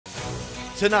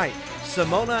Tonight,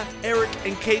 Simona, Eric,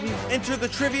 and Caden enter the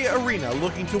trivia arena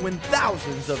looking to win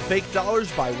thousands of fake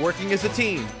dollars by working as a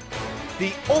team.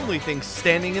 The only thing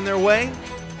standing in their way?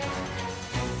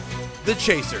 The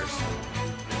Chasers.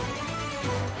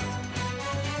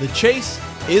 The chase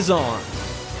is on.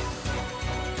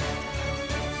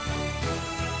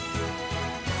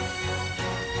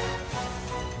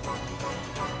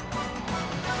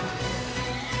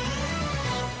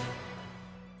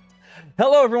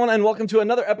 Hello, everyone, and welcome to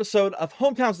another episode of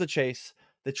Hometown's The Chase,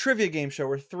 the trivia game show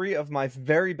where three of my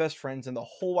very best friends in the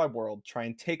whole wide world try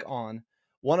and take on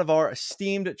one of our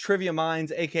esteemed trivia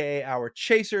minds, aka our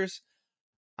Chasers.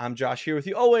 I'm Josh here with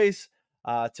you always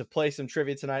to play some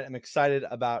trivia tonight. I'm excited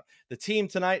about the team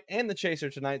tonight and the Chaser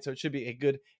tonight, so it should be a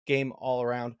good game all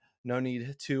around. No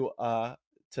need to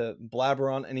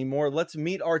blabber on anymore. Let's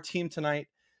meet our team tonight.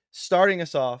 Starting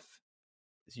us off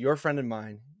is your friend and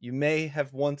mine. You may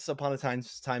have once upon a time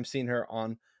seen her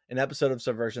on an episode of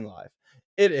Subversion Live.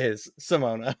 It is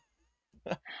Simona.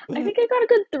 I think I got a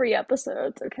good 3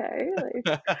 episodes, okay?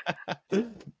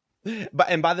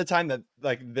 By the time that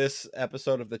this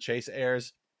episode of The Chase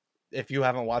airs, if you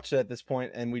haven't watched it at this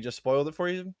point and we just spoiled it for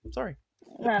you, sorry.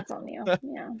 That's on you.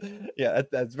 Yeah. Yeah,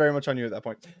 that's very much on you at that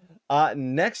point.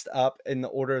 Next up in the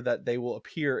order that they will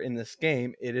appear in this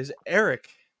game, it is Eric.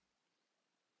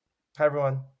 Hi,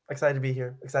 everyone. Excited to be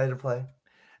here. Excited to play.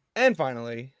 And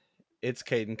finally, it's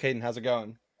Caden. Caden, how's it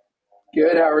going?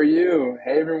 Good. How are you?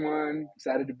 Hey, everyone.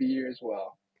 Excited to be here as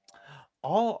well.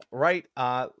 All right.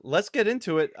 Let's get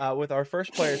into it with our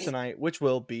first player tonight, which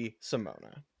will be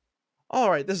Simona. All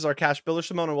right. This is our cash builder.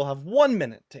 Simona will have 1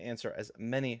 minute to answer as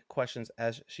many questions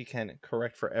as she can.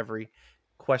 Correct for every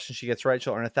question she gets right.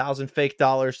 She'll earn 1,000 fake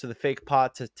dollars to the fake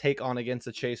pot to take on against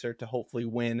the Chaser to hopefully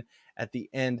win at the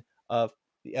end of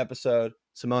the episode.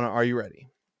 Simona, are you ready?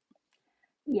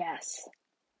 Yes.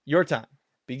 Your time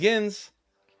begins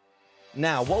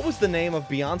now. What was the name of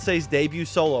Beyonce's debut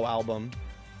solo album?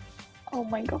 Oh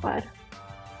my god.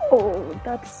 Oh,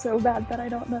 that's so bad that I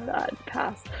don't know that.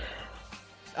 Pass.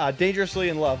 Dangerously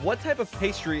in Love. What type of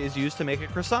pastry is used to make a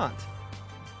croissant?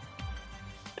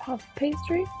 Puff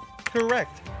pastry?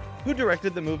 Correct. Who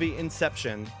directed the movie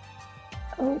Inception?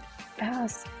 Oh,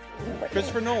 pass.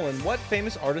 Christopher Nolan. What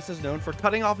famous artist is known for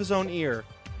cutting off his own ear?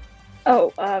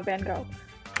 Oh, Van Gogh.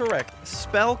 Correct.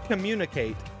 Spell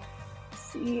communicate.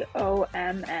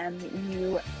 COMMUNICATE.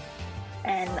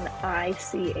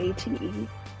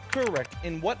 Correct.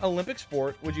 In what Olympic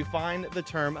sport would you find the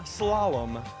term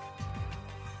slalom?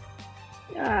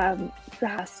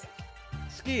 Pass.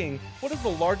 Skiing. What is the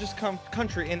largest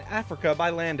country in Africa by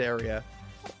land area?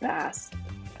 Pass.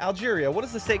 Algeria. What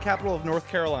is the state capital of North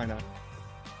Carolina?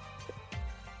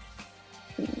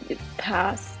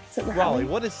 Pass. Raleigh.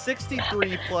 What is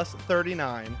 63 plus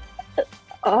 39?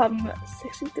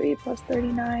 63 plus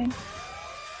 39.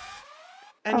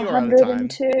 And you're out of time.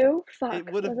 102. Fuck.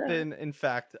 It would have been, in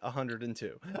fact,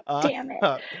 102. Damn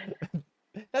it.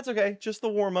 That's okay. Just the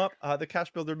warm-up. The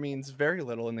cash builder means very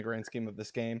little in the grand scheme of this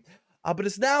game. But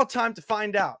it's now time to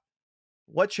find out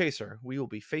what Chaser we will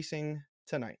be facing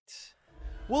tonight.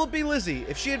 Will it be Lizzie?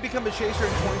 If she had become a Chaser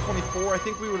in 2024, I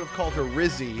think we would have called her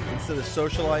Rizzy instead of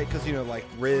Socialite, because, you know, like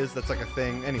Riz, that's like a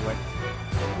thing. Anyway.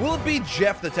 Will it be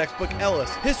Jeff, the textbook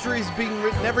Ellis? History is being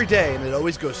written every day, and it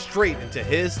always goes straight into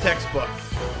his textbook.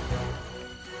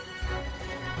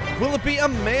 Will it be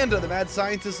Amanda, the mad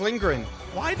scientist Lindgren?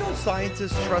 Why don't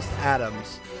scientists trust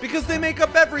atoms? Because they make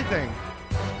up everything.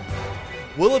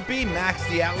 Will it be Max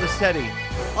the Atlas Teddy?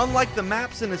 Unlike the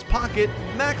maps in his pocket,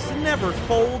 Max never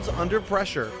folds under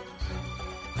pressure.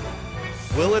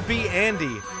 Will it be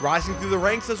Andy, rising through the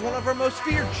ranks as one of our most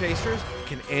feared chasers?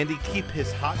 Can Andy keep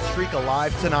his hot streak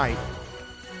alive tonight?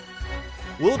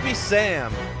 Will it be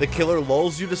Sam? The killer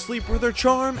lulls you to sleep with her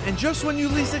charm, and just when you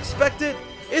least expect it,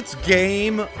 it's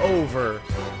game over.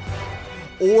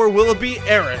 Or will it be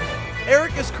Eric?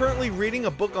 Eric is currently reading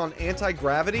a book on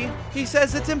anti-gravity. He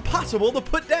says it's impossible to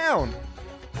put down.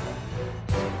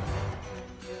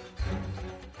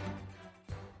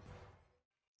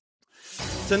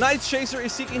 Tonight's Chaser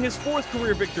is seeking his 4th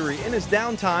career victory in his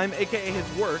downtime, aka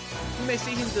his work. You may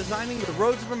see him designing the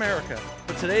roads of America.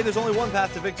 But today there's only one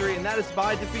path to victory, and that is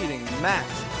by defeating Max,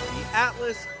 the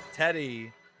Atlas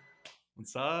Teddy.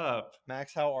 What's up?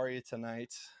 Max, how are you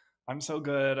tonight? I'm so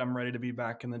good. I'm ready to be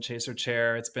back in the Chaser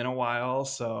chair. It's been a while,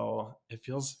 so it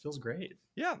feels great.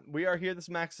 Yeah, we are here. This is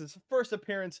Max's first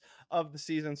appearance of the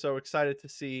season, so excited to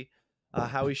see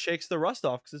how he shakes the rust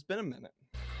off because it's been a minute.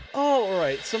 All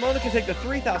right, Simona can take the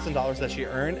 $3,000 that she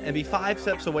earned and be 5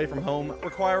 steps away from home,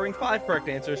 requiring 5 correct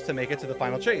answers to make it to the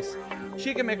final chase.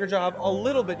 She can make her job a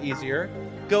little bit easier,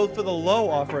 go for the low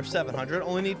offer of $700,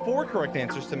 only need 4 correct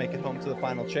answers to make it home to the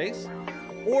final chase.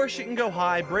 Or she can go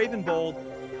high, brave and bold,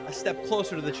 a step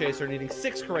closer to the chaser, needing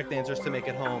 6 correct answers to make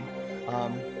it home.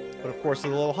 But of course, it's a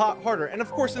little harder. And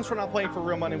of course, since we're not playing for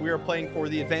real money, we are playing for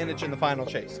the advantage in the final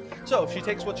chase. So if she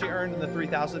takes what she earned in the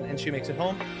 $3,000 and she makes it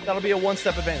home, that'll be a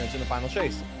 1-step advantage in the final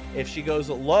chase. If she goes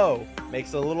low,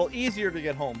 makes it a little easier to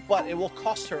get home, but it will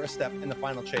cost her a step in the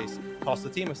final chase, cost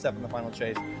the team a step in the final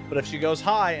chase. But if she goes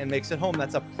high and makes it home,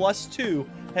 that's a +2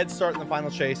 head start in the final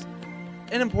chase.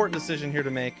 An important decision here to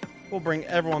make. We'll bring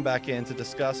everyone back in to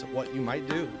discuss what you might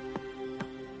do.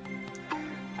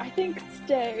 I think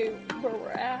stay where we're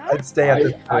at. I'd stay at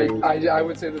the I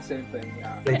would say the same thing.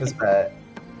 Yeah. safest bet.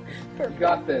 You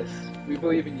got this. We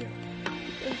believe in you.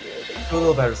 Do a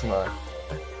little better, Simona.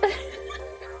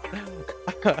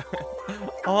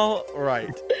 All right.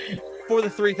 For the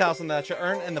 $3,000 that you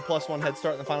earn and the +1 head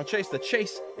start in the final chase, the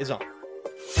chase is on.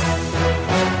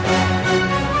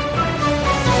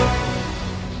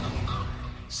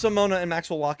 Simona and Max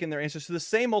will lock in their answers to the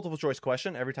same multiple choice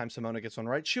question. Every time Simona gets one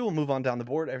right, she will move on down the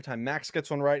board. Every time Max gets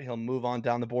one right, he'll move on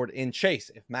down the board in chase.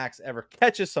 If Max ever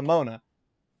catches Simona,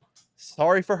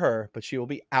 sorry for her, but she will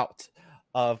be out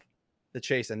of the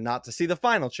chase and not to see the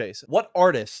final chase. What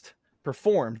artist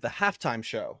performed the halftime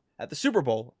show at the Super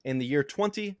Bowl in the year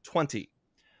 2020?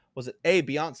 Was it A,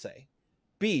 Beyonce,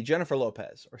 B, Jennifer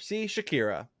Lopez, or C,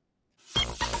 Shakira?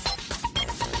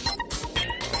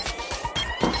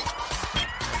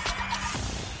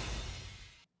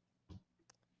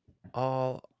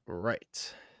 All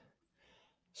right.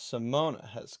 Simona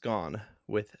has gone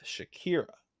with Shakira.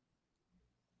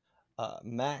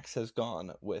 Max has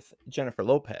gone with Jennifer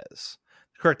Lopez.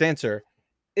 The correct answer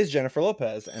is Jennifer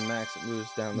Lopez, and Max moves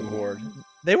down the board.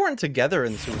 They weren't together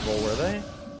in the Super Bowl, were they?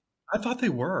 I thought they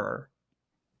were.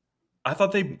 I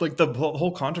thought they, like, the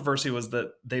whole controversy was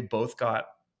that they both got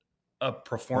a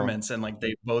performance and like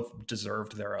they both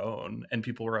deserved their own, and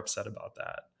people were upset about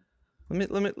that.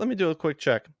 Let me do a quick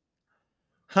check.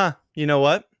 Huh, you know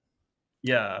what?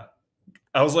 Yeah.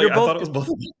 I was like, I thought it was both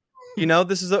of them. You know,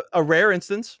 this is a rare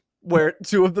instance where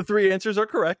 2 of the 3 answers are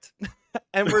correct,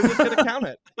 and we're just going to count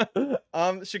it.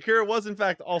 Shakira was, in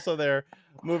fact, also there,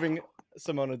 moving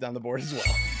Simona down the board as well.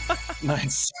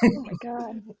 Nice. Oh my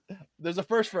god. There's a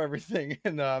first for everything,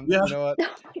 and Yeah. you know what?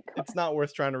 Oh my god. It's not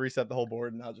worth trying to reset the whole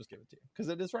board, and I'll just give it to you, because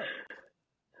it is right.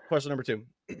 Question number 2.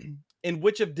 In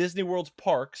which of Disney World's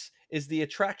parks is the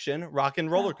attraction Rock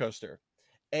and Roller Coaster?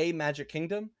 A, Magic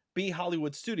Kingdom, B,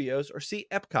 Hollywood Studios, or C,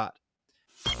 Epcot?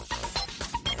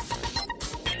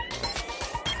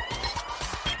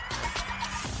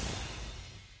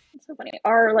 It's so funny.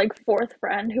 Our like 4th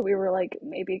friend who we were like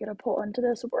maybe gonna pull into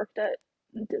this worked at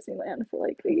Disneyland for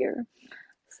like a year.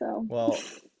 So Well,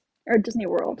 or Disney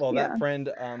World. well, yeah. that friend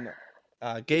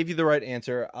gave you the right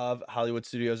answer of Hollywood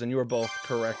Studios, and you were both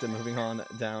correct in moving on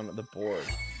down the board.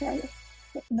 Yeah.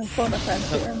 No phone of friends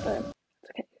here, but it's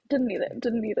okay. Didn't need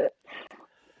it.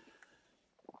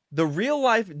 The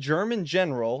real-life German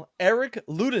general Erich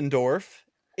Ludendorff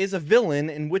is a villain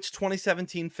in which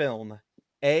 2017 film?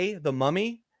 A, The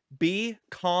Mummy, B,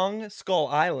 Kong Skull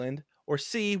Island, or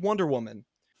C, Wonder Woman?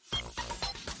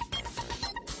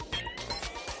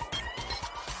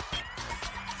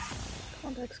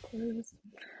 Context clues.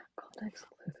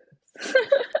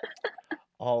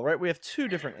 All right, we have 2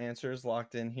 different answers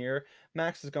locked in here.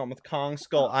 Max has gone with Kong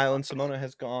Skull Island. Simona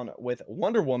has gone with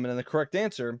Wonder Woman, and the correct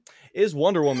answer is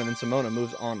Wonder Woman, and Simona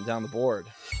moves on down the board.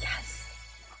 Yes.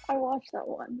 I watched that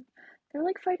one. They're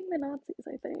like fighting the Nazis,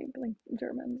 I think. Like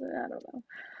Germans, I don't know.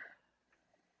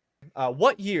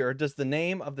 What year does the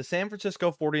name of the San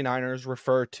Francisco 49ers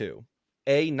refer to?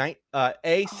 A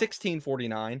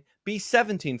 1649, B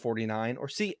 1749, or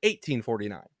C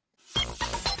 1849?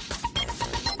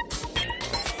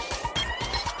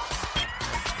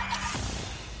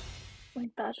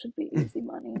 Like that should be easy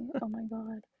money. Oh my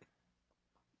god.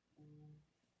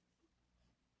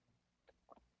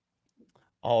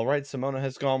 All right, Simona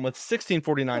has gone with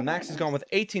 1649. Max has gone with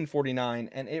 1849,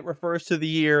 and it refers to the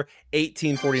year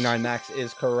 1849. Max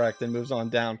is correct and moves on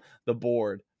down the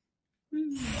board.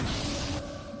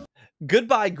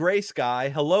 Goodbye Gray Sky,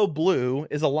 Hello Blue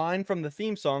is a line from the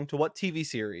theme song to what TV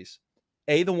series?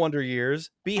 A, The Wonder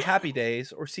Years, B, Happy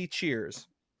Days, or C, Cheers?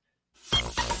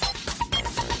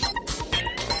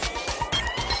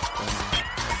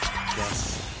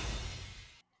 Yes.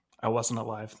 I wasn't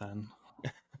alive then.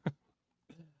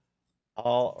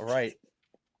 All right.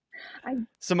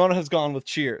 Simona has gone with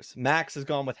Cheers. Max has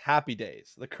gone with Happy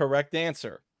Days. The correct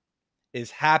answer is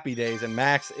Happy Days, and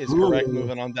Max is correct. Ooh.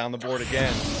 Moving on down the board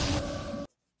again.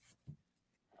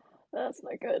 That's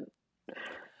not good.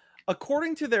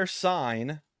 According to their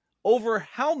sign, over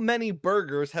how many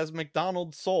burgers has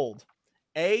McDonald's sold?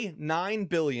 A, 9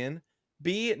 billion,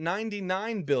 B,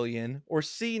 99 billion, or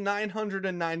C,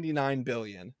 999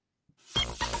 billion?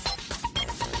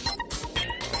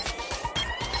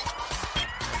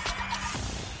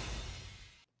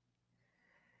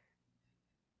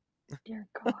 Dear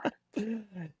God.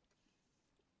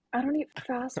 I don't eat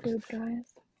fast food,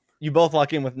 guys. You both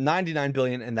lock in with 99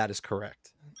 billion, and that is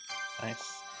correct.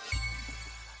 Nice.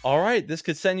 All right, this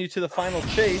could send you to the final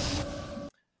chase.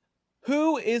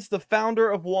 Who is the founder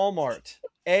of Walmart?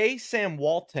 A, Sam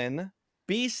Walton,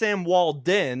 B, Sam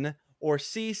Walden, or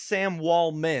C, Sam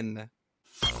Wallman?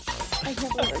 I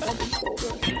can't believe I just told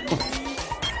this.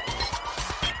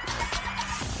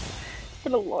 It's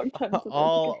been a long time since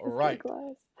All I've right.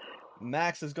 class.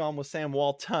 Max has gone with Sam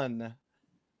Walton.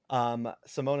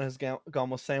 Simona has gone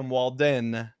with Sam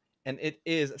Walden. And it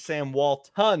is Sam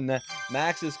Walton.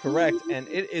 Max is correct. And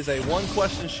it is a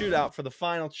one-question shootout for the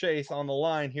final chase on the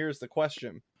line. Here's the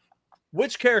question.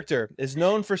 Which character is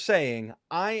known for saying,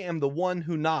 "I am the one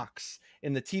who knocks"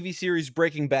 in the TV series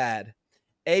Breaking Bad?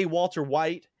 A, Walter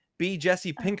White, B,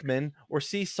 Jesse Pinkman, or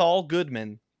C, Saul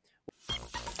Goodman?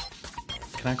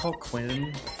 Can I call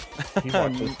Quinn? He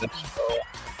watches this show.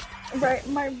 Right,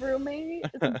 my roommate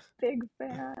is a big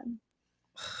fan.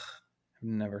 I've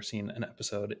never seen an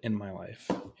episode in my life.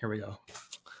 Here we go.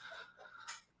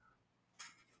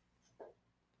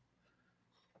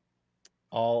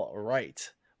 All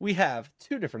right. We have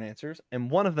two different answers, and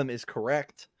one of them is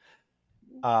correct.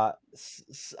 Max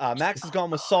has gone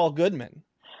with Saul Goodman.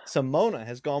 Simona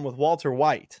has gone with Walter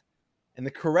White. And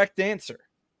the correct answer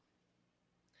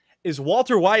is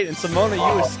Walter White. And Simona,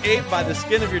 you escaped by the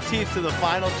skin of your teeth to the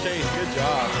final chase. Good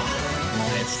job.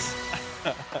 Nice.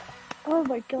 Oh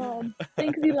my God.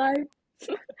 Thanks, Eli.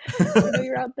 I know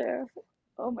you're out there.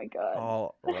 Oh my God.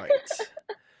 All right.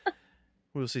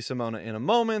 We'll see Simona in a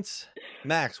moment.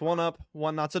 Max, one up,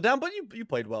 one not so down, but you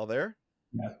played well there.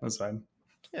 Yeah, that's fine.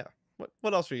 Yeah.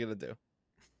 What else are you gonna do?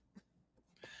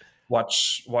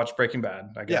 Watch Breaking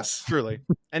Bad, I guess. Yes, truly.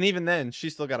 And even then, she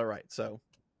still got it right. So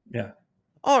Yeah.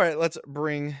 all right, let's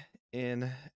bring in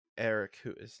Eric,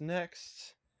 who is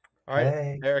next. All right,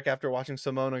 Hey. Eric, after watching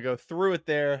Simona go through it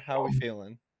there, how are we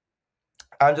feeling?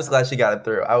 I'm just glad she got it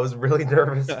through. I was really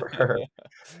nervous for her,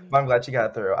 but I'm glad she got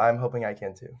it through. I'm hoping I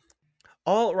can too.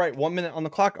 All right, 1 minute on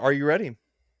the clock. Are you ready?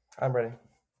 I'm ready.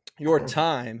 Your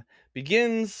time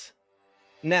begins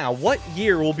now. What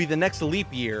year will be the next leap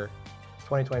year?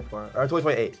 2024 or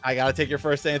 2028. I gotta take your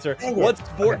first answer. Dang it. What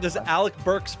sport Okay, does fine. Alec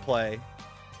Burks play?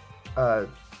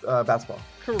 Basketball.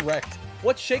 Correct.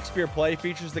 What Shakespeare play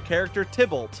features the character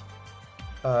Tybalt?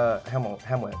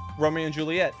 Hamlet. Romeo and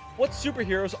Juliet. What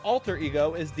superhero's alter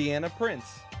ego is Diana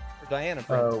Prince? Or Diana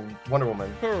Prince? Wonder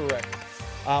Woman. Correct.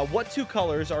 What two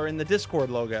colors are in the Discord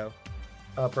logo?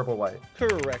 Purple, white.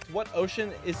 Correct. What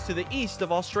ocean is to the east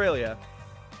of Australia?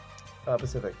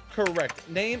 Pacific. Correct.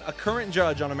 Name a current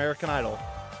judge on American Idol.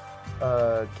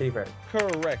 Katy Perry.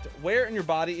 Correct. Where in your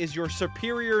body is your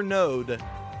superior node?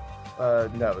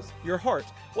 Nose. Your heart.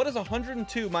 What is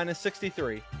 102 minus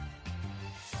 63?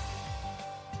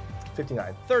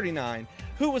 59. 39.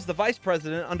 Who was the vice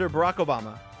president under Barack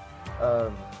Obama?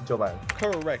 Joe Biden.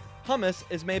 Correct. Hummus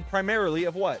is made primarily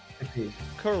of what? Chickpea.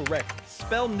 Correct.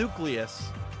 Spell nucleus.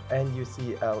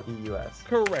 Nucleus.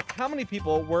 Correct. How many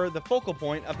people were the focal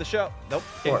point of the show? Nope.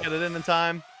 Can't 4. get it in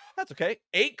time. That's okay.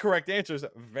 8 correct answers.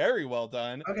 Very well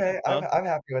done. Okay, I'm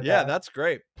happy with Yeah, that. that's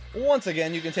great. Once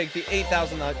again, you can take the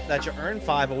 8,000 that you earn,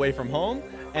 5 away from home,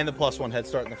 and the +1 head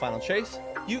start in the final chase.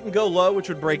 You can go low, which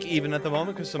would break even at the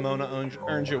moment because Simona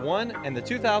earns you 1 and the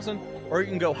 2,000, or you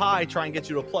can go high, try and get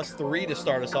you to a +3 to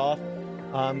start us off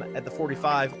at the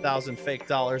 45,000 fake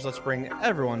dollars. Let's bring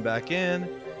everyone back in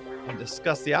and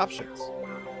discuss the options.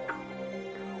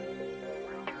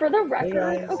 For the record,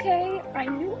 guys. okay, I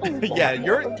knew a lot Yeah,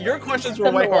 more your questions were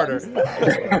than way the harder. ones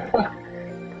that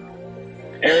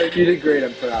Eric, you did great.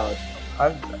 I'm proud.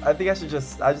 I think I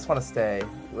just want to stay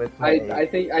with my, I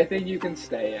think you can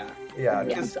stay. Yeah. yeah,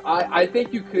 Yeah. just I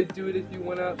think you could do it if you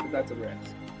went up, but that's a risk.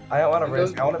 I don't want to And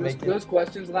risk. I want to make those it.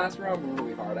 questions last round were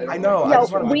really hard. I know, I Yo,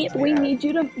 just wanna we make it we bad. need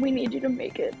you to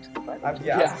make it to the final.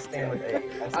 Yeah, Yeah. I'm staying with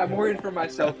 8. I'm worried for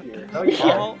myself here. No, you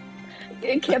can't. All,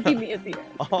 It can't be me at the end.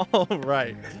 all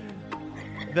right.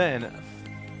 Then,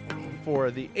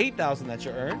 for the 8,000 that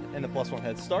you earned and the +1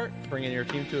 head start, bringing your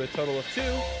team to a total of 2,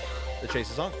 the chase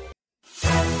is on.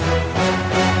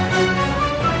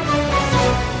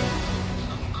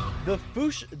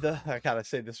 I gotta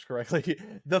say this correctly.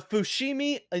 The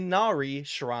Fushimi Inari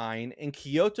Shrine in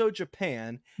Kyoto,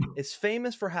 Japan, is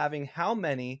famous for having how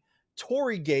many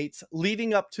torii gates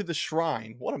leading up to the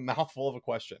shrine? What a mouthful of a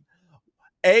question.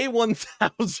 A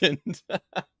 1,000.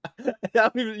 You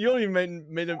don't even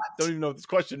know what this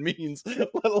question means, let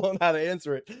alone how to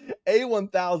answer it. A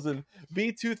 1,000,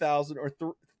 B 2,000,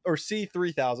 or C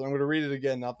 3,000. I'm going to read it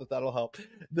again, not that that'll help.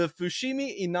 The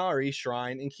Fushimi Inari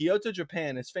Shrine in Kyoto,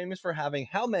 Japan, is famous for having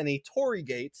how many torii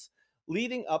gates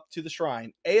leading up to the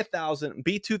shrine? A 1,000,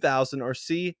 B 2,000, or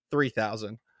C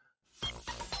 3,000.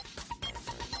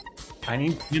 I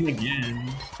need him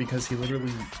again because he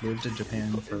literally lived in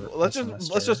Japan for. Let's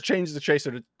just change the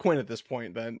chaser to Quinn at this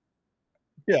point, then.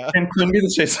 Yeah. Can Quinn be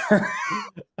the chaser?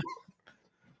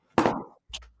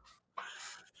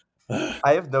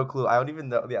 I have no clue. I don't even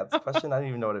know. Yeah, this question, I don't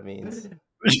even know what it means.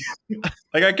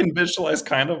 Like, I can visualize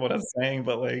kind of what it's saying,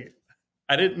 but like,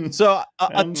 I didn't. So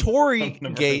a torii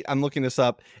gate, I'm looking this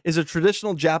up, is a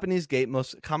traditional Japanese gate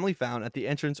most commonly found at the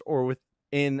entrance or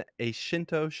within a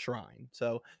Shinto shrine.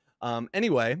 So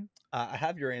anyway, I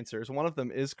have your answers. One of them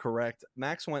is correct.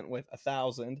 Max went with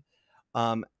 1,000.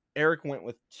 Eric went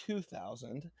with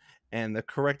 2,000, and the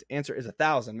correct answer is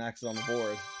 1,000. Max is on the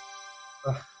board.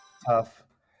 Tough.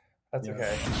 That's Yeah.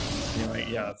 okay. You're like,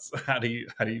 yeah. How do you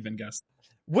even guess?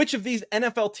 Which of these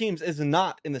NFL teams is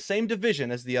not in the same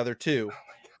division as the other two?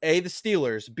 A, the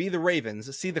Steelers, B, the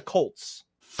Ravens, C, the Colts.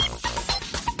 You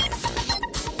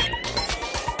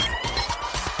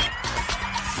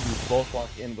both lock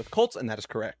in with Colts, and that is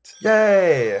correct.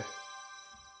 Yay!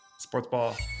 Sports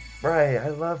ball. Right, I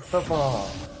love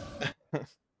football.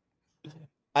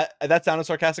 That sounded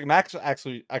sarcastic. Max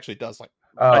actually does like.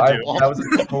 I do. That was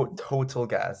a total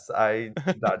guess. I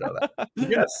did not know that.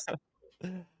 Yes.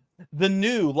 The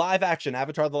new live-action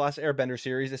Avatar: The Last Airbender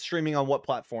series is streaming on what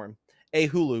platform? A,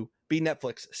 Hulu, B,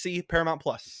 Netflix, C, Paramount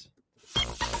Plus.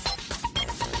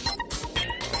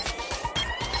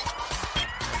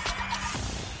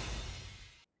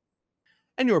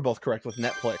 And you were both correct with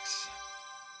Netflix.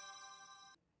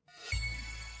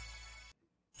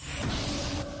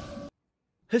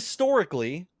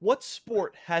 Historically, what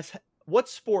sport had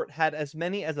as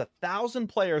many as 1,000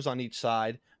 players on each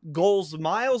side, goals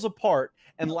miles apart,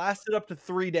 and lasted up to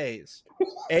 3 days?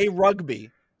 A,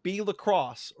 rugby, B,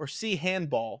 lacrosse, or C,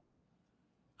 handball.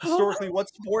 Historically, what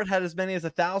sport had as many as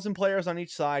 1,000 players on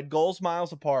each side, goals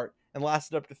miles apart, and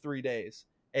lasted up to 3 days?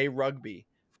 A, rugby,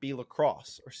 B,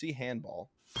 lacrosse, or C, handball.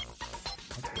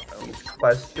 These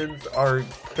questions are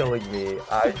killing me.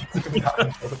 I do not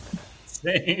know.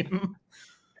 Same.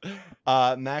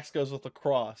 Max goes with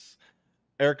lacrosse.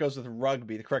 Eric goes with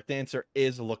rugby. The correct answer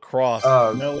is lacrosse.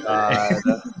 Oh, No God.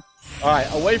 All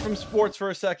right, away from sports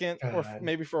for a second, or God.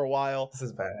 maybe for a while. This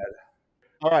is bad.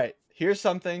 All right, here's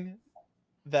something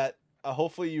that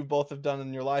hopefully you both have done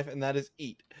in your life, and that is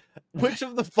eat. Which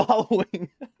of the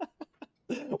following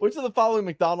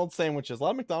McDonald's sandwiches? A lot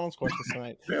of McDonald's questions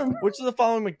tonight. Which of the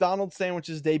following McDonald's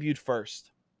sandwiches debuted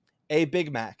first? A,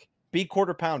 Big Mac, B,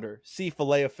 Quarter Pounder, C,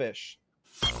 Filet of Fish.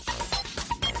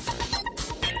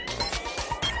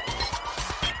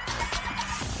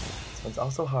 This one's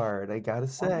also hard, I gotta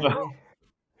say.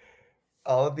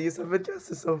 All of these have been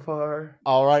guesses so far.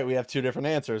 All right, we have two different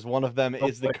answers. One of them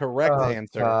is the correct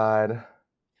answer. God.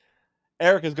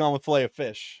 Eric has gone with Filet of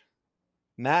Fish.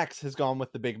 Max has gone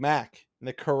with the Big Mac. And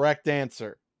the correct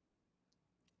answer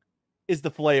is the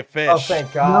Filet of Fish. Oh,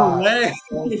 thank God. No way.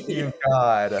 Thank you,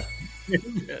 God.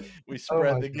 We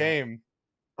spread my the God. game.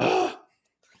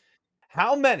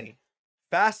 How many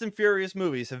Fast and Furious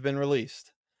movies have been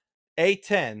released? A,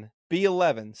 10, B,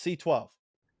 11, C, 12.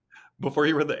 Before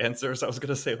you read the answers, I was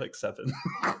gonna say like 7.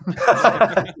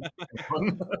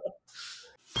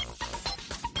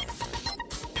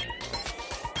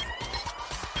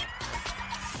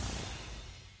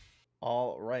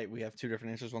 All right, we have two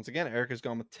different answers once again. Eric has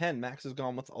gone with 10. Max has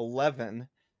gone with 11.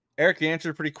 Eric, you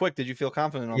answered pretty quick. Did you feel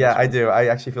confident on Yeah, this I one? do. I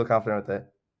actually feel confident with it.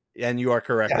 And you are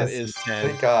correct. Yes. It is 10.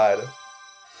 Thank God.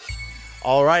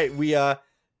 All right, we have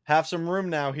some room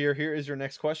now here. Here is your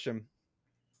next question.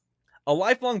 A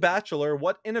lifelong bachelor,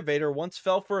 what innovator once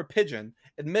fell for a pigeon,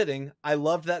 admitting, I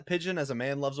loved that pigeon as a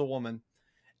man loves a woman?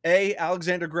 A,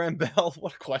 Alexander Graham Bell.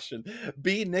 What a question.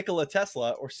 B, Nikola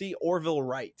Tesla, or C, Orville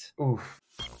Wright? Oof.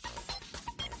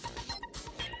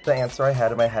 The answer I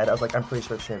had in my head, I was like, I'm pretty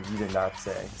sure it's him. You did not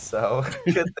say. So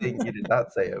good thing you did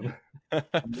not say him.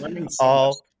 I'm learning so All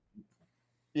much.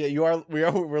 Yeah, you are.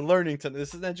 We're learning to.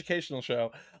 This is an educational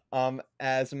show.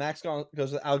 As Max goes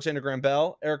with Alexander Graham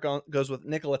Bell, Eric goes with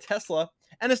Nikola Tesla,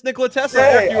 and it's Nikola Tesla.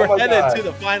 Hey, Eric, you were oh my headed God. to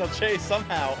the final chase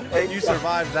somehow. Thank You you.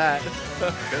 survived that.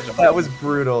 Good job. That was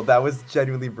brutal. That was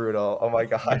genuinely brutal. Oh my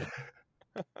God.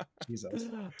 Jesus.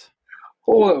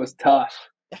 Oh, it was tough.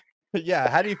 Yeah,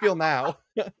 how do you feel now?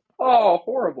 Oh,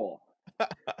 horrible.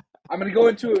 I'm going to go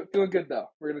into it feeling good, though.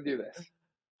 We're going to do this.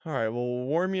 All right, well, we'll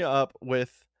warm you up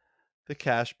with the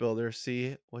cash builder,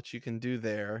 see what you can do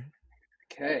there.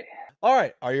 Okay. All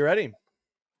right, are you ready?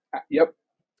 Yep.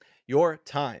 Your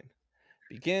time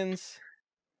begins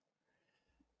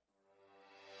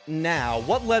now.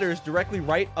 What letters directly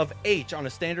right of H on a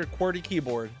standard QWERTY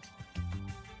keyboard?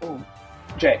 Oh,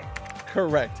 J.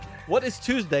 Correct. What is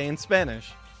Tuesday in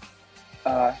Spanish?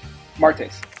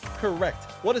 Martes. Correct.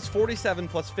 What is 47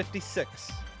 plus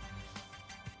 56?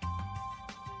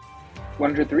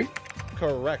 103.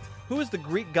 Correct. Who is the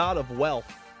Greek god of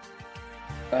wealth?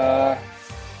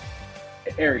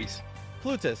 Aries.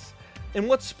 Plutus. In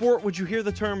what sport would you hear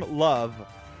the term love?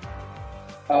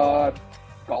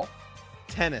 Golf.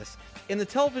 Tennis. In the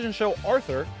television show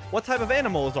Arthur, what type of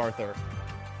animal is Arthur?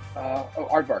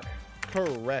 Aardvark.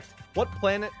 Correct. What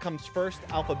planet comes first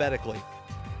alphabetically?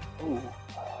 Ooh.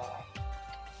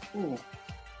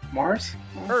 Mars?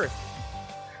 Earth.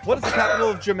 What is the capital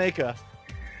of Jamaica?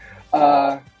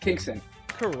 Kingston.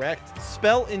 Correct.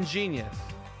 Spell ingenious.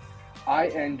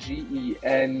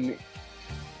 INGENIOUS?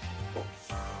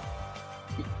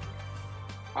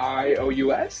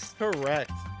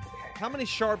 Correct. How many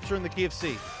sharps are in the key of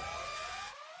C?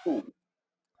 Ooh.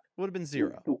 Would have been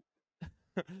 0.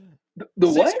 The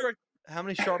Six what? correct- How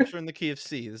many sharps are in the key of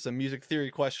C? This is a music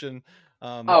theory question.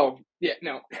 Oh, yeah,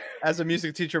 no. As a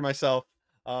music teacher myself,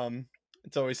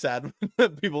 it's always sad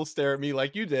when people stare at me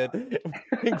like you did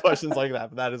in questions like that,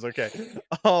 but that is okay.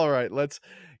 All right, let's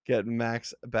get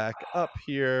Max back up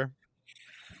here.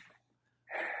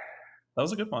 That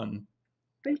was a good one.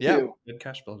 Thank Yeah. you. Good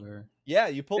cash builder. Yeah,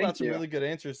 you pulled out Thank some you. really good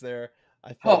answers there.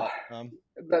 I Oh, thought.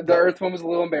 the Earth one was a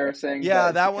little embarrassing. Yeah, but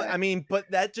it's that one. okay. I mean, but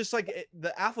that just like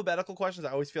the alphabetical questions,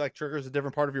 I always feel like triggers a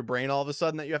different part of your brain all of a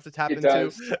sudden that you have to tap It into.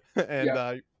 does. And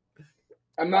Yep.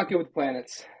 I'm not good with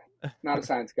planets. Not a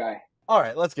science guy. all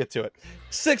right, let's get to it.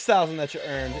 6,000 that you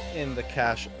earned in the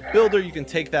cash builder. You can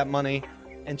take that money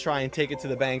and try and take it to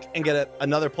the bank and get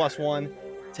another +1,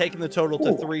 taking the total to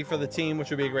Ooh. 3 for the team, which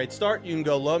would be a great start. You can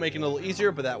go low, making it a little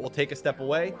easier, but that will take a step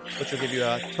away, which will give you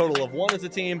a total of 1 as a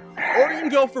team. Or you can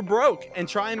go for broke and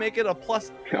try and make it a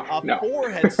No. 4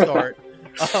 head start.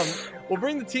 We'll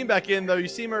bring the team back in, though. You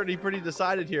seem already pretty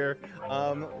decided here.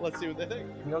 Let's see what they think.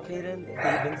 You know, Caden, it would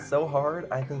have been so hard.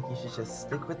 I think you should just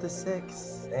stick with the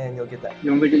 6, and you'll get that.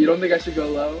 You don't think I should go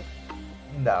low?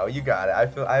 No, you got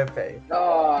it. I have faith.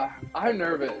 I'm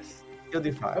nervous. You'll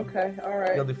do fine. Okay, all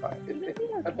right. You'll do fine.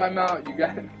 If I'm out, you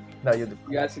guys No, you'll do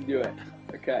fine. can do it.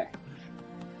 Okay.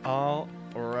 All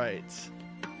right.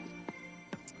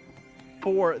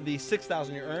 For the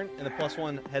 6,000 you earn and the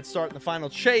 +1 head start in the final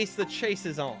chase, the chase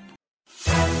is on.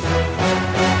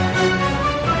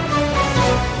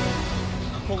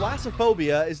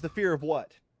 Thalassophobia is the fear of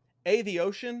what? A, the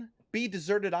ocean, B,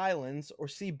 deserted islands, or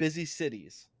C, busy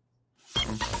cities?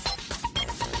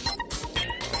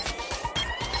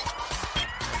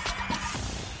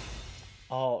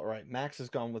 All right, Max has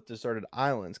gone with deserted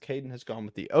islands. Caden has gone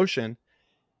with the ocean.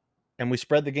 And we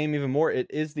spread the game even more. It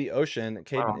is the ocean.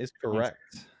 Caden Wow. is correct.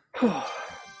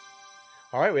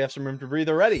 All right, we have some room to breathe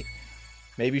already.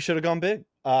 Maybe you should have gone big.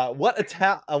 What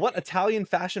Italian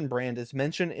fashion brand is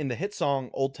mentioned in the hit song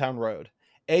Old Town Road?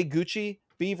 A, Gucci,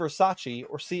 B, Versace,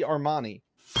 or C, Armani?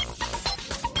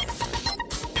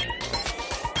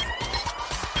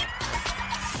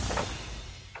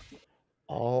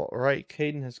 All right,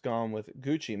 Caden has gone with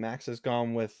Gucci. Max has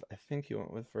gone with, I think he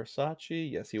went with Versace.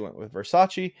 Yes, he went with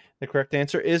Versace. The correct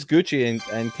answer is Gucci, and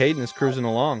Caden is cruising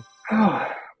along.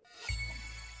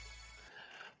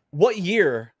 What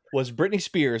year was Britney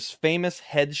Spears' famous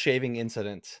head shaving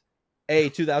incident? A,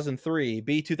 2003,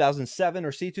 B, 2007,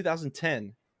 or C,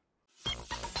 2010?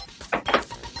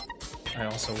 I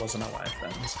also wasn't alive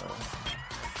then, so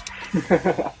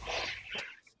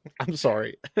I'm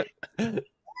sorry.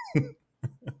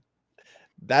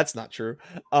 That's not true.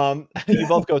 You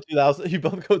both go 2000. You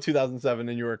both go 2007,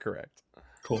 and you are correct.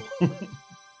 cool. Hey,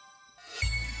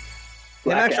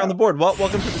 Max, you're on the board. Well,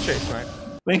 welcome to the chase, right?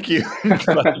 Thank you.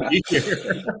 Glad to be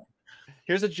here.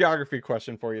 Here's a geography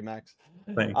question for you, Max.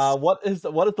 Thanks. What is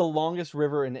the longest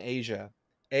river in Asia?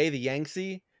 A, the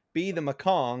Yangtze, B, the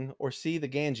Mekong, or C, the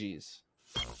Ganges?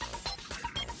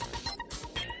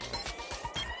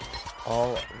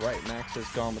 All right, Max has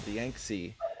gone with the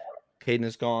Yangtze. Caden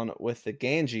has gone with the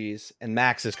Ganges, and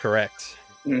Max is correct.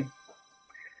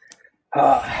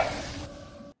 Ah,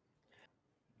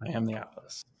 I am the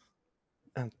Atlas.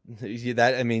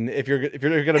 I mean, if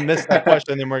you're gonna miss that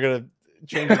question, then we're gonna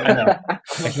change your mind.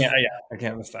 I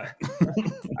can't miss that.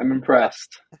 I'm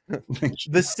impressed.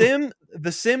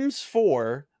 The Sims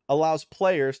 4 allows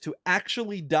players to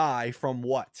actually die from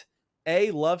what?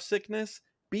 A, love sickness,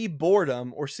 B,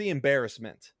 boredom, or C,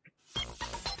 embarrassment.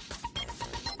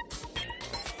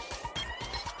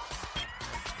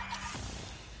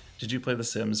 Did you play The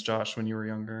Sims, Josh, when you were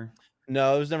younger?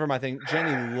 No, it was never my thing.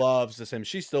 Jenny loves The Sims.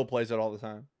 She still plays it all the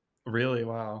time. Really?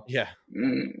 Wow. Yeah.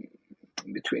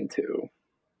 Between two.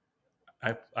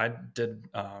 I did.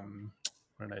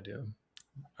 What did I do?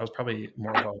 I was probably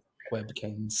more of a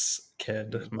Webkins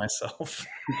kid myself,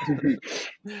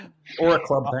 or a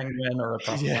Club Penguin, or a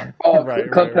Puff Yeah. Oh,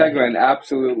 Right, Club right. Penguin,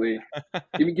 absolutely.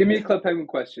 Give me a Club Penguin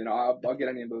question. I'll get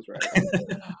any of those right.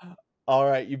 All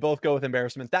right, you both go with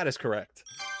embarrassment. That is correct.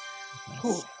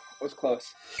 Whew, that was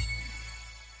close.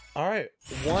 All right,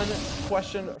 one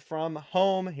question from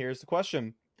home. Here's the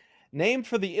question. Named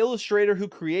for the illustrator who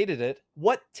created it,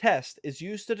 what test is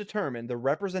used to determine the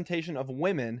representation of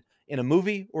women in a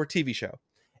movie or TV show?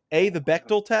 A, the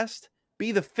Bechdel test,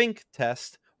 B, the Fink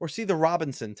test, or C, the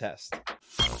Robinson test?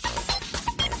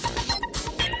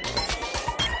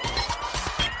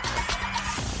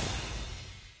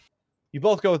 You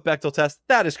both go with Bechdel test.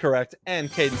 That is correct. And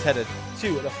Caden's headed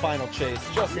to the final chase.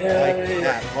 Just like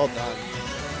that. Well done.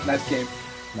 Nice game.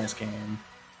 Nice game.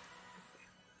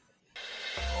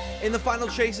 In the final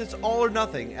chase, it's all or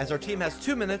nothing, as our team has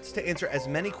 2 minutes to answer as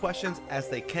many questions as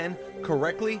they can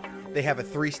correctly. They have a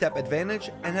 3-step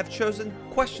advantage and have chosen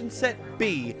question set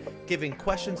B, giving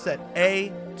question set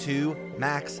A to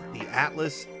Max the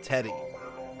Atlas Teddy.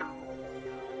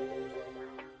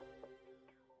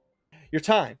 Your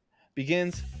time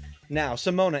begins now.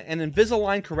 Simona, an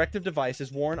Invisalign corrective device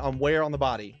is worn on where on the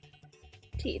body?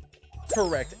 Teeth.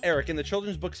 Correct. Eric, in the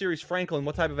children's book series Franklin,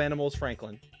 what type of animal is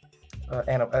Franklin?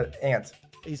 Ant.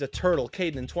 He's a turtle.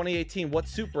 Caden, in 2018, what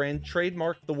soup brand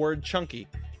trademarked the word chunky?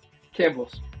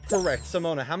 Campbell's. Correct.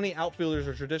 Simona, how many outfielders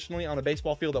are traditionally on a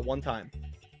baseball field at one time?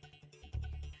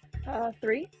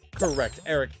 3. Correct.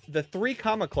 Eric, the 3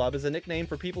 Comma Club is a nickname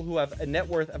for people who have a net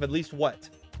worth of at least what?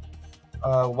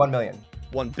 1 million.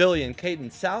 1 billion. Caden,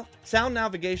 sound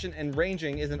navigation and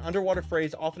ranging is an underwater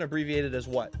phrase often abbreviated as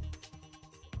what?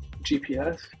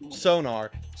 GPS.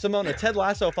 Sonar. Simona, Ted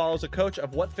Lasso follows a coach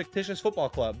of what fictitious football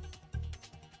club?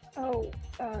 Oh,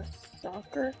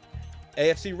 soccer.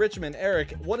 AFC Richmond.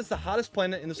 Eric, what is the hottest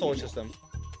planet in the solar system?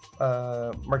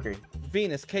 Mercury.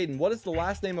 Venus. Caden, what is the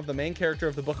last name of the main character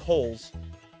of the book Holes?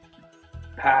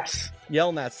 Pass.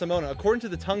 Yelnats. Simona, according to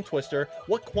the tongue twister,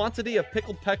 what quantity of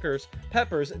pickled peppers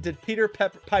did Peter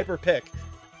Piper pick?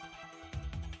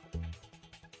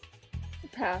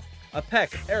 Pass. A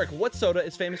peck. Eric, what soda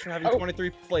is famous for having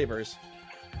 23 flavors?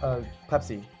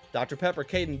 Pepsi. Dr. Pepper.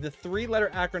 Caden, the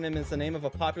 3-letter acronym is the name of a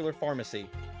popular pharmacy.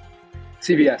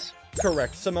 CVS.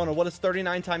 Correct. Simona, what is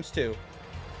 39 times 2?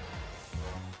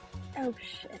 Oh,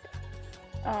 shit.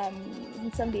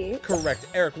 78. Correct.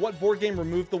 Eric, what board game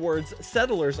removed the words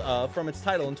Settlers of from its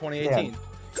title in 2018? Yeah.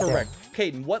 Correct.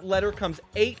 Caden, what letter comes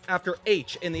 8 after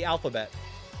H in the alphabet?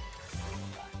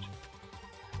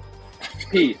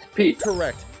 P.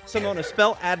 Correct. Simona,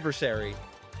 spell adversary.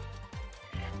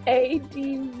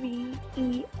 ADVERSARY.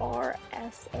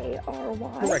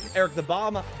 Correct. Eric,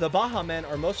 the Baha Men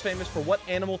are most famous for what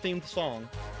animal-themed song?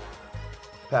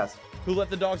 Pass. Who let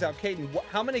the dogs out? Caden,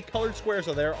 how many colored squares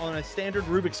are there on a standard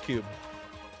Rubik's Cube?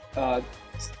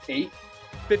 8.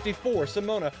 54.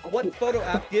 Simona, what photo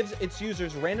app gives its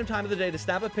users random time of the day to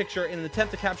snap a picture in an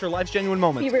attempt to capture life's genuine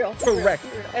moments? Be real. Correct. Be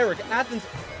real. Eric, Athens.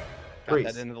 Got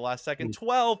Greece. that into the last second.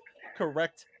 12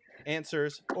 correct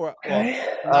answers. Or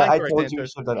I correct told you answers. you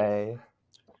should have done A.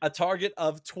 A target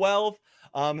of 12.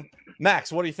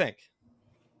 Max, what do you think?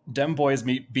 Dem boys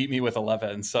beat me with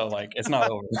 11, so like it's not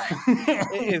over.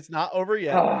 It's not over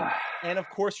yet. And of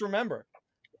course, remember,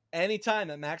 anytime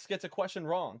that Max gets a question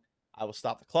wrong, I will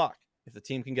stop the clock. If the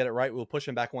team can get it right, we'll push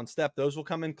him back one step. Those will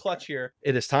come in clutch here.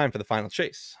 It is time for the final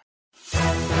chase.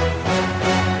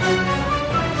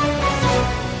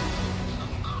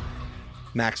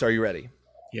 Max, are you ready?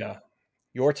 Yeah.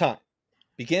 Your time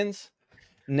begins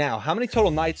now. How many total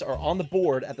knights are on the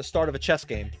board at the start of a chess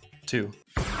game? 2.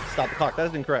 Stop the clock. That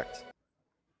is incorrect.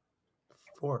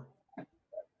 4.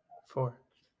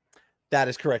 That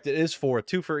is correct. It is 4.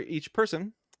 2 for each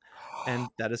person. And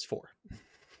that is 4.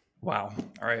 Wow.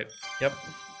 All right. Yep.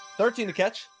 13 to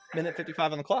catch. Minute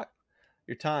 55 on the clock.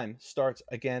 Your time starts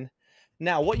again.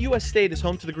 Now, what U.S. state is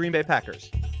home to the Green Bay Packers?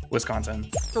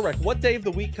 Wisconsin. Correct. What day of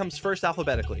the week comes first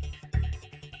alphabetically?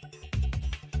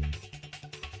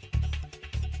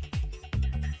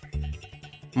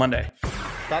 Monday.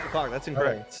 Stop the clock. That's Friday.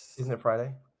 incorrect. Isn't it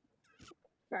Friday?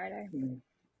 Friday.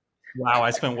 Wow,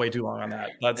 I spent way too long on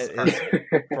that. That's It is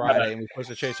Friday, and we push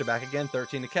the chaser back again.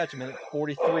 13 to catch. A minute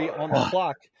 43 on the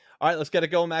clock. All right, let's get it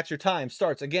going, Max. Your time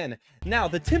starts again. Now,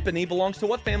 the timpani belongs to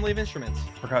what family of instruments?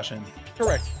 percussion.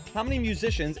 Correct. How many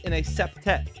musicians in a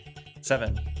septet?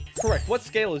 7. Correct. What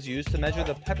scale is used to measure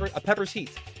a pepper's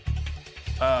heat?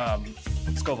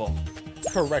 Scoville.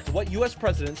 Correct. What U.S.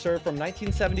 president served from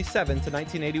 1977 to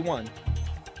 1981?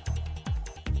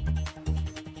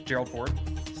 Gerald Ford.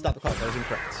 Stop the clock. That is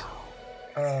incorrect.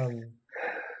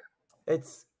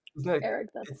 Isn't it? Eric,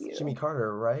 that's It's you. Jimmy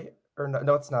Carter, right? Or no?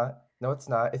 No, it's not. No, it's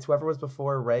not. It's whoever was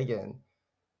before Reagan.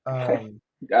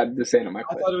 This ain't my I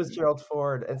question. thought it was Gerald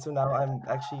Ford, and so now I'm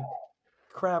actually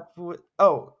crap.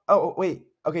 Oh, wait.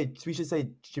 Okay, so we should say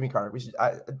Jimmy Carter. We should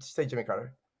say Jimmy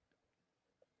Carter.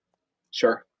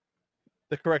 Sure.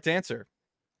 The correct answer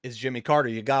is Jimmy Carter.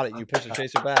 You got it. You push the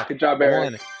chaser back. Good job,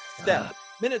 Eric. One step.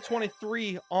 Minute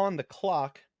 23 on the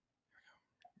clock.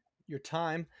 Your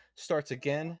time starts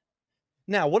again.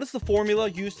 Now, what is the formula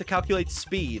used to calculate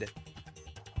speed?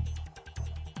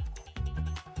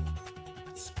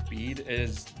 Speed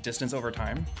is distance over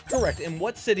time. Correct. In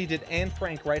what city did Anne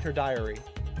Frank write her diary?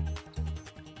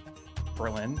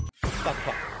 Berlin. Stop the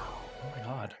clock. Oh my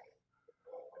god.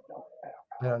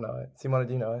 I don't know it. Simona,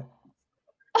 do you know it?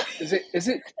 Is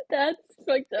it? That's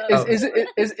fucked up.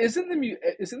 Isn't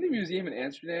the museum in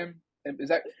Amsterdam? Is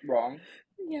that wrong?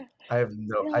 Yeah. I have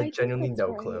no. No, I I think genuinely that's no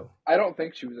right. clue. I don't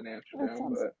think she was in That Amsterdam,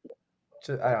 sounds.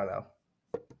 but I don't know.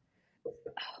 Oh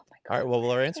my god. All right, what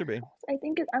will our answer be? I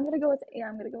think I'm gonna go with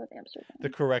Amsterdam. The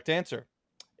correct answer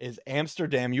is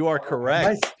Amsterdam. You are correct.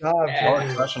 Nice job,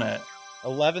 Jordan. Crushing it.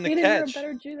 11 to Aiden, you're a catch.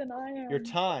 better Jew than I am. Your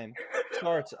time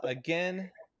starts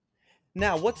again.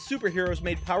 Now, what superhero is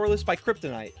made powerless by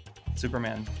kryptonite?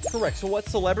 Superman. Correct. So what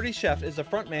celebrity chef is the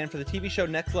front man for the TV show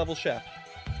Next Level Chef?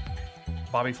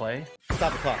 Bobby Flay.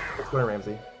 Stop the clock. It's Gordon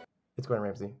Ramsay. It's Gordon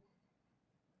Ramsay.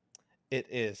 It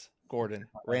is Gordon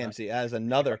Ramsay as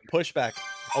another pushback.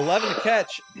 11 to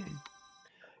catch.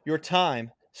 Your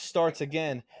time starts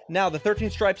again. Now, the 13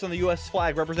 stripes on the U.S.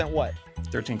 flag represent what?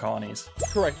 13 colonies.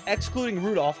 Correct. Excluding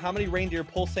Rudolph, how many reindeer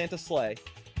pull Santa's sleigh?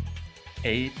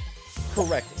 8.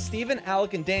 Correct. Stephen,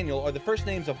 Alec, and Daniel are the first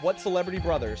names of what celebrity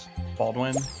brothers?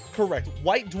 Baldwin. Correct.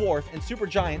 White dwarf and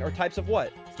supergiant are types of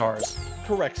what? Stars.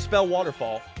 Correct. Spell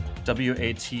waterfall.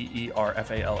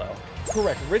 Waterfall.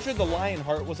 Correct. Richard the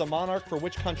Lionheart was a monarch for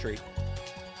which country?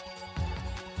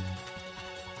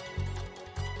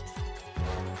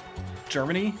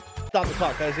 Germany. Stop the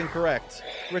clock. That is incorrect.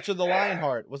 Richard the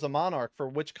Lionheart was a monarch for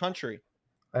which country?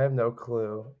 I have no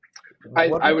clue.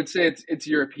 I would say it's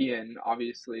European,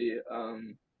 obviously.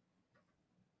 I'm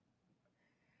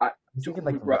thinking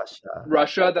like Russia.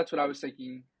 Russia. That's what I was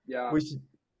thinking. Yeah.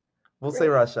 We'll say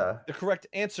Russia. The correct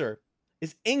answer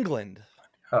is England.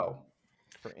 Oh.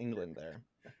 For England there.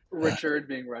 Richard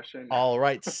being Russian. All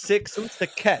right. 6 to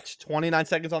catch. 29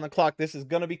 seconds on the clock. This is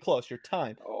going to be close. Your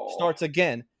time starts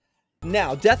again.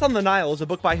 Now, Death on the Nile is a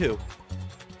book by who?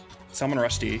 Salman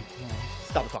Rushdie.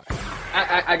 Stop the clock.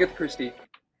 Agatha Christie.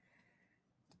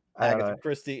 Agatha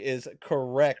Christie is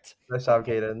correct. Nice job,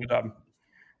 Kaden. Good job.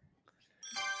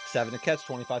 7 to catch,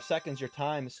 25 seconds. Your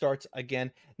time starts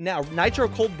again. Now, Nitro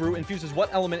Cold Brew infuses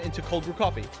what element into cold brew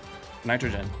coffee?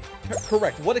 Nitrogen.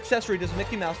 Correct. What accessory does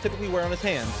Mickey Mouse typically wear on his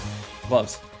hands?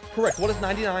 Gloves. Correct. What is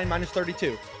 99 minus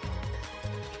 32?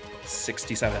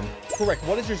 67. Correct.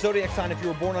 What is your zodiac sign if you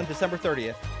were born on December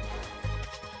 30th?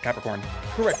 Capricorn.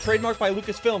 Correct. Trademarked by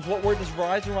Lucasfilms. What word does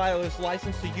Verizon Wireless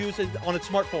license to use on its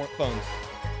smartphones?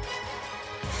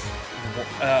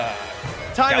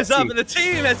 Time is up, and the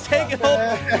team has taken home.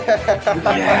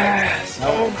 Yes!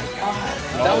 Oh my god!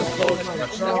 That was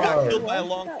close. Got killed by a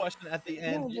long question at the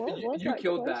end. You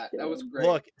killed that. That was great.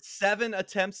 Look, 7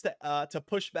 attempts to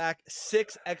push back,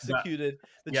 6 executed.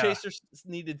 The Chasers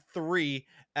needed 3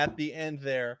 at the end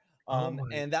there.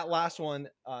 And that last one,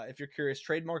 if you're curious,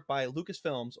 trademarked by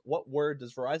Lucasfilms. What word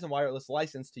does Verizon Wireless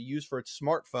license to use for its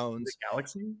smartphones? The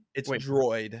Galaxy? It's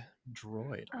Droid.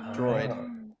 Droid.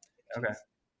 Droid. Okay.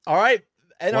 All right.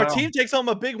 And our team takes home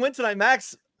a big win tonight.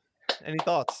 Max, any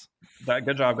thoughts?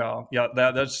 Good job, Gal. Yeah,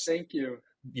 that's. Thank you.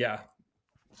 Yeah.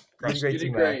 You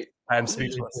did great. I'm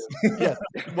speechless. Yeah,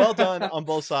 well done on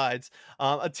both sides.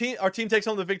 Our team takes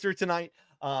home the victory tonight.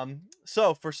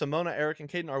 So for Simona, Eric, and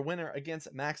Caden, our winner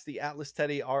against Max the Atlas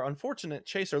Teddy, our unfortunate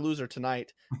chaser loser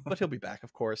tonight, but he'll be back,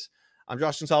 of course. I'm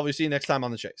Josh Gonsalves. See you next time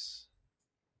on The Chase.